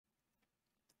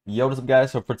Yo, what's up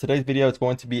guys? So for today's video, it's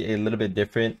going to be a little bit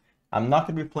different. I'm not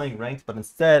going to be playing ranked, but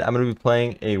instead I'm going to be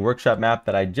playing a workshop map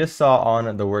that I just saw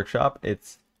on the workshop.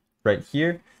 It's right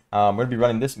here. We're going to be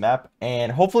running this map,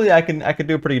 and hopefully I can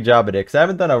do a pretty good job at it, because I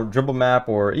haven't done a dribble map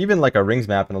or even like a rings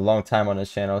map in a long time on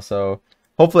this channel. So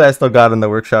hopefully I still got in the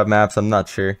workshop maps. I'm not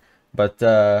sure. But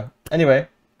anyway,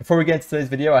 before we get into today's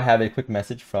video, I have a quick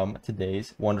message from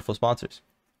today's wonderful sponsors.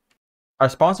 Our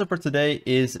sponsor for today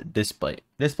is Displate.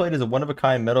 Displate is a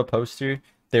one-of-a-kind metal poster.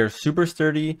 They're super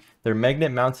sturdy, they're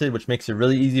magnet mounted, which makes it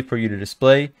really easy for you to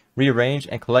display, rearrange,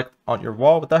 and collect on your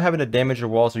wall without having to damage your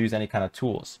walls or use any kind of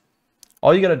tools.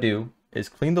 All you gotta do is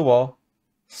clean the wall,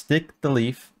 stick the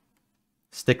leaf,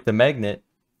 stick the magnet,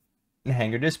 and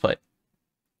hang your display.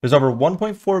 There's over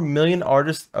 1.4 million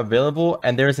artists available,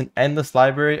 and there is an endless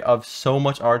library of so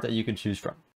much art that you can choose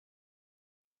from.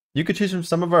 You could choose from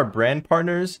some of our brand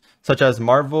partners, such as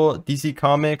Marvel, DC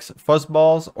Comics,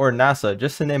 Fuzzballs, or NASA,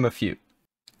 just to name a few.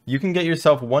 You can get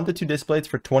yourself 1 to 2 displays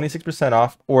for 26%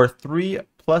 off, or 3+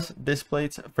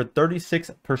 displays for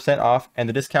 36% off, and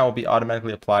the discount will be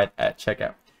automatically applied at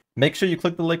checkout. Make sure you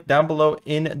click the link down below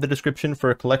in the description for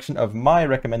a collection of my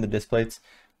recommended displays,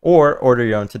 or order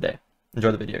your own today.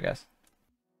 Enjoy the video, guys.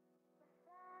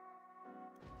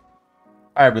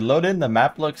 Alright, we load in. The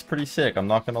map looks pretty sick, I'm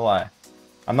not gonna lie.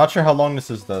 I'm not sure how long this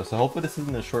is though, so hopefully this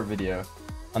isn't a short video.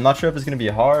 I'm not sure if it's going to be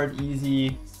hard, easy,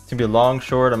 it's going to be long,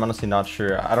 short. I'm honestly not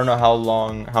sure. I don't know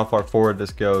how far forward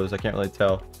this goes. I can't really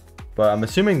tell. But I'm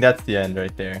assuming that's the end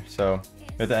right there. So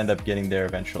we have to end up getting there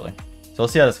eventually. So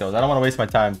let's see how this goes. I don't want to waste my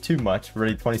time too much. We're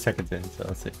already 20 seconds in, so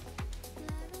let's see.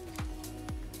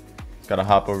 Gotta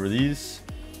hop over these.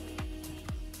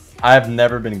 I've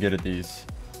never been good at these.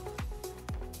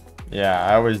 Yeah,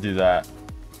 I always do that.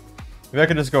 Maybe I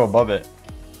could just go above it.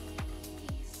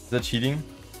 Is that cheating?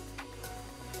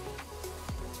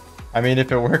 I mean,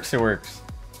 if it works, it works.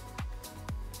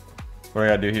 What do I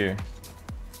gotta do here?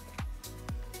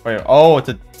 Wait, oh, it's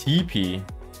a TP.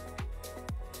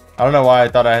 I don't know why I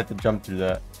thought I had to jump through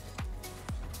that.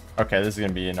 Okay, this is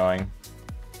gonna be annoying.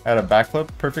 I had a backflip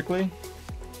perfectly.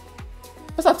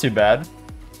 That's not too bad.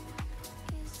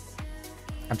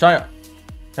 I'm trying to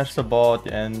catch the ball at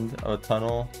the end of a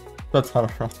tunnel. The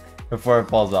tunnel before it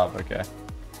falls off. Okay.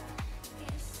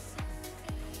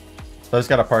 So I just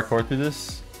gotta parkour through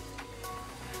this,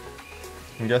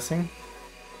 I'm guessing.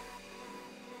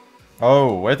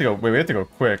 Oh, we have to go. Wait, we have to go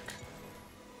quick.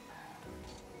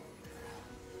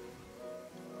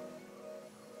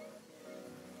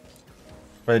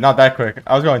 Wait, not that quick.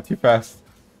 I was going too fast.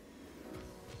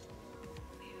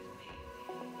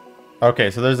 Okay,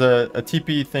 so there's a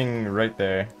TP thing right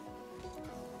there.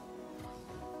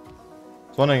 I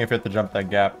was wondering if you have to jump that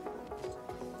gap.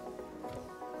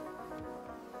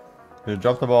 Did it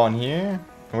drop the ball in here?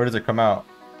 And where does it come out?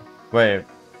 Wait.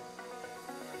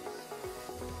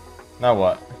 Now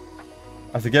what?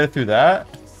 I have to get it through that?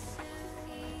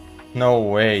 No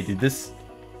way, dude. This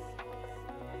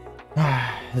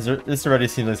already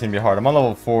seems like it's gonna be hard. I'm on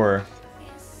level 4.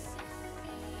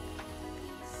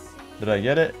 Did I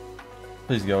get it?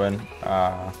 Please go in.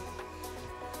 I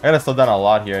gotta slow down a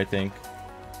lot here, I think.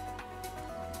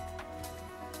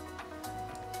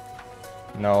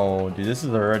 No, dude, this is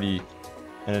already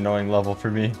an annoying level for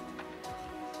me.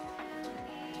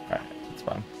 Alright, it's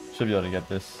fine. Should be able to get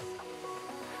this.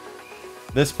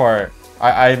 This part,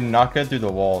 I'm not good through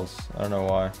the walls. I don't know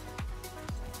why.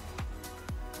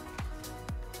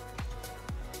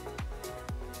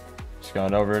 Just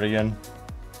going over it again.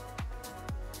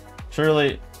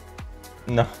 Surely.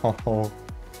 No.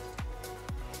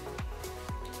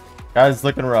 Guys, it's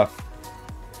looking rough.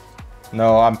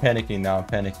 No, I'm panicking now. I'm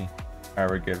panicking. Alright,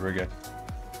 we're good. We're good.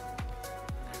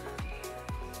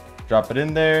 Drop it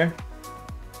in there.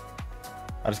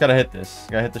 I just gotta hit this.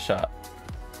 Gotta hit the shot.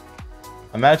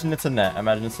 Imagine it's a net.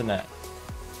 Imagine it's a net.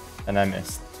 And I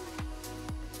missed.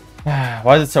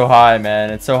 Why is it so high, man?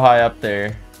 It's so high up there.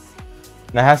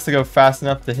 And it has to go fast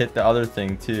enough to hit the other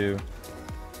thing, too.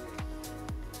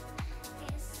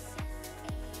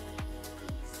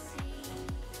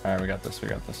 Alright, we got this. We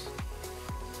got this.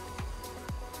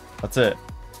 That's it.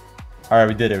 Alright,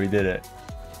 we did it. We did it.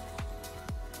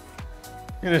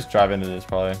 You can just drive into this,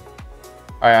 probably.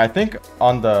 Alright, I think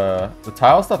on the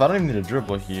tile stuff, I don't even need a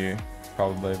dribble here,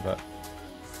 probably, but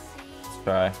let's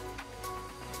try.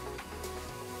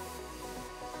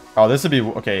 Oh, this would be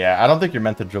okay. Yeah, I don't think you're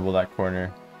meant to dribble that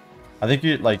corner. I think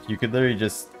you could literally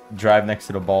just drive next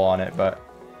to the ball on it, but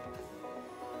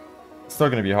it's still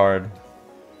gonna be hard.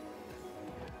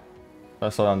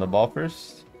 Let's slow down the ball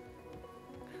first.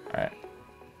 All right,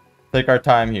 take our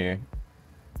time here.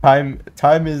 Time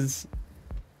is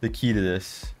the key to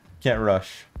this. Can't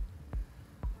rush.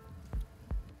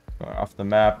 Going off the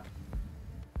map.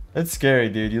 It's scary,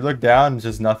 dude. You look down, it's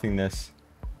just nothingness.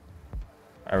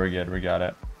 Alright, we're good. We got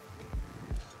it.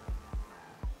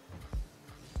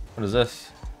 What is this?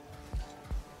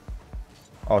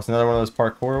 Oh, it's another one of those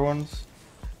parkour ones.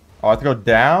 Oh, I have to go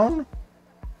down?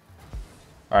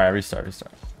 Alright, restart.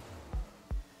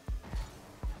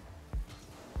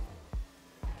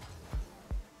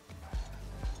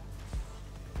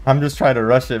 I'm just trying to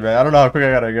rush it, man. I don't know how quick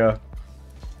I gotta go.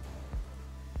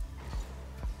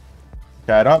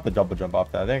 Okay, I don't have to double jump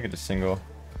off that. I think I can just single.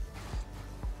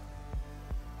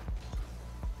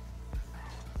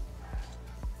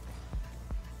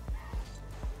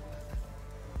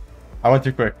 I went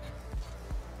too quick.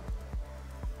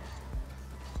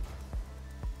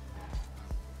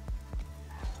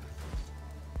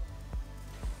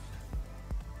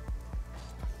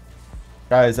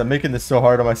 Guys, I'm making this so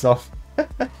hard on myself.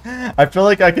 I feel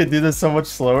like I could do this so much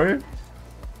slower,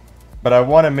 but I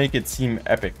want to make it seem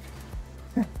epic.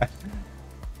 I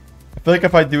feel like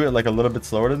if I do it like a little bit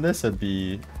slower than this, it'd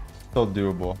be still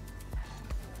doable.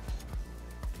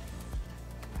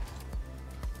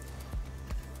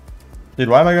 Dude,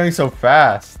 why am I going so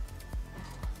fast?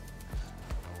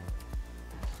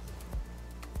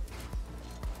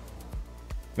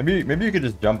 Maybe you could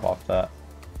just jump off that.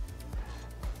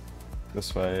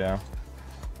 This way, yeah.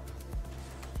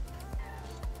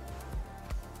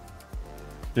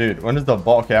 Dude, when is the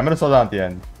ball? Okay, I'm gonna slow down at the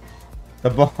end. The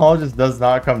ball just does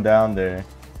not come down there.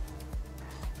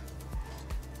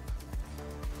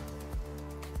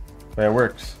 But it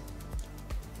works.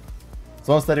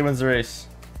 Slow and steady wins the race.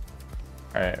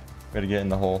 Alright, gotta get in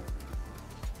the hole.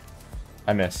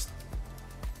 I missed.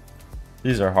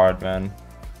 These are hard, man.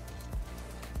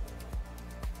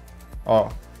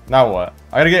 Oh, now what?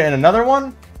 I gotta get in another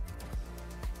one?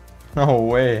 No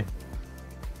way.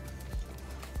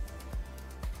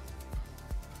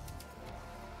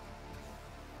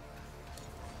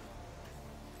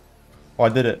 Oh, I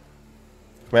did it.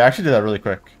 Wait, I actually did that really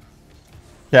quick.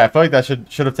 Yeah, I feel like that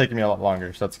should have taken me a lot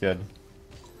longer, so that's good.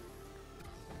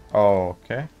 Oh,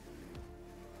 okay.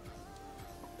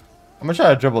 I'm gonna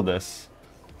try to dribble this.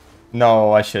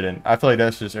 No, I shouldn't. I feel like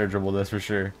that's just air dribble this for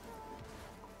sure.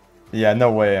 Yeah,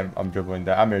 no way I'm dribbling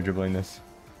that. I'm air dribbling this.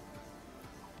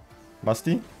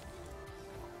 Musty?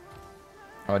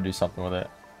 I want to do something with it.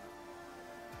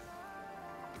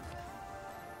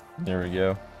 There we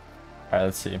go. Alright,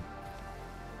 let's see.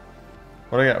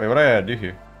 What do I got? Wait, what do I gotta do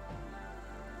here?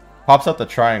 Pops up the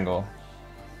triangle.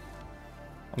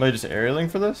 I'm gonna just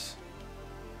aerialing for this?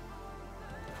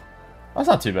 That's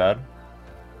not too bad.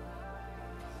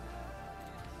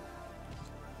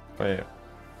 Wait.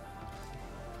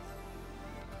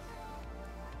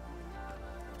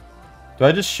 Do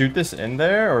I just shoot this in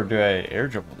there or do I air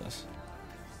dribble this?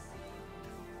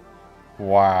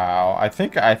 Wow. I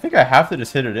think I have to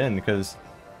just hit it in because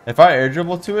if I air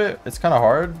dribble to it, it's kind of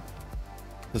hard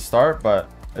to start, but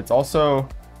it's also...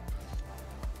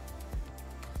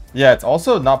 Yeah, it's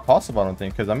also not possible, I don't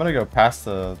think, because I'm going to go past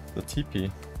the TP.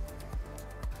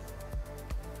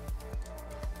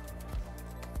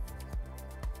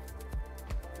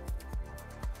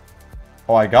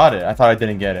 Oh, I got it. I thought I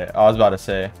didn't get it. I was about to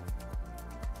say.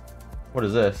 What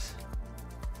is this?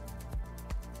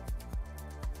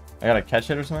 I gotta catch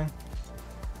it or something?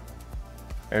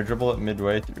 Air dribble it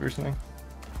midway through or something?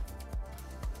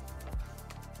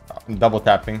 I'm double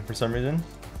tapping for some reason.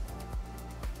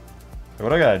 What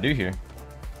do I gotta do here?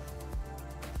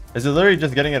 Is it literally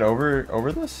just getting it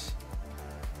over this?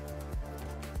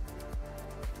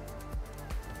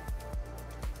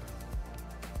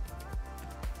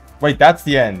 Wait, that's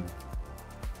the end.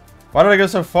 Why did I go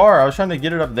so far? I was trying to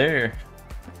get it up there.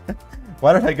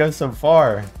 Why did I go so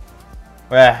far?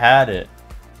 Wait, I had it.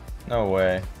 No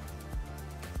way.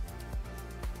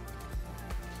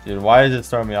 Dude, why is it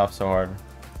throwing me off so hard?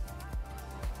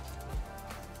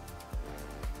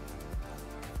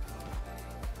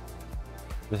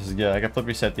 This is good. I can flip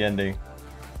reset the ending.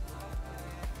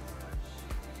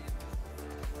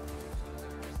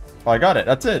 Oh, I got it.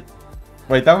 That's it.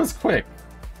 Wait, that was quick.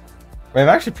 Wait, I'm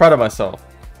actually proud of myself.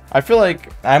 I feel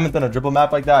like I haven't done a dribble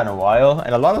map like that in a while,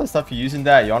 and a lot of the stuff you use in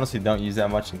that, you honestly don't use that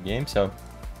much in game, so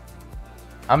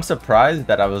I'm surprised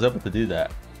that I was able to do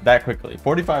that quickly.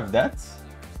 45 deaths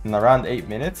in around 8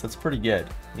 minutes. That's pretty good.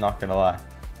 I'm not gonna lie.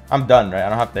 I'm done, right? I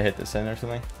don't have to hit this in or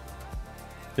something.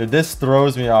 Dude, this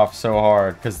throws me off so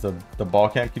hard because the ball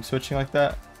can't keep switching like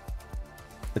that.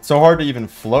 It's so hard to even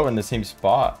float in the same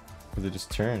spot because it just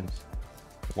turns.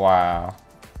 Wow.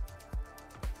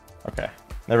 Okay,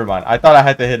 never mind. I thought I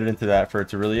had to hit it into that for it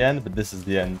to really end, but this is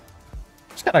the end.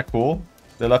 It's kind of cool.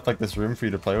 They left like this room for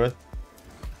you to play with.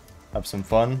 Have some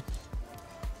fun.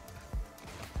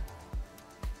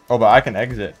 Oh, but I can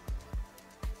exit.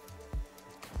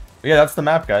 But yeah, that's the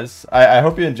map, guys. I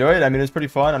hope you enjoyed. I mean, it's pretty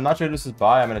fun. I'm not sure who this is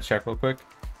by. I'm gonna check real quick,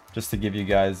 just to give you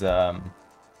guys, you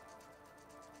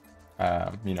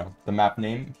know, the map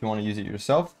name if you want to use it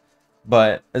yourself.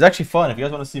 But it's actually fun. If you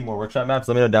guys want to see more workshop maps,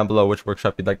 let me know down below which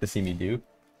workshop you'd like to see me do.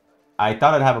 I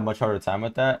thought I'd have a much harder time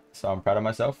with that, so I'm proud of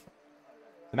myself.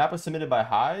 The map was submitted by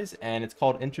Highs, and it's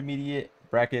called Intermediate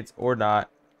Brackets or Not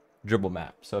Dribble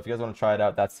Map. So if you guys want to try it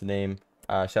out, that's the name.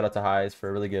 Shout out to Highs for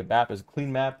a really good map. It's a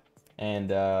clean map,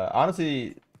 and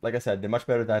honestly, like I said, did much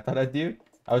better than I thought I'd do.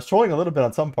 I was trolling a little bit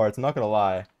on some parts, I'm not gonna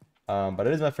lie, but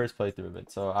it is my first playthrough of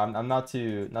it, so I'm not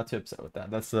too upset with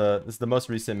that. This is the most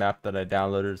recent map that I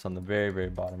downloaded. It's on the very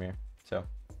bottom here. So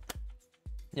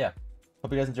yeah,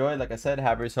 hope you guys enjoyed. Like I said,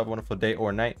 have yourself a wonderful day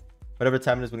or night, whatever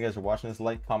time it is when you guys are watching this.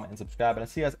 Like, comment, and subscribe, and I'll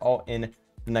see you guys all in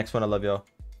the next one. I love y'all.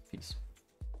 Peace.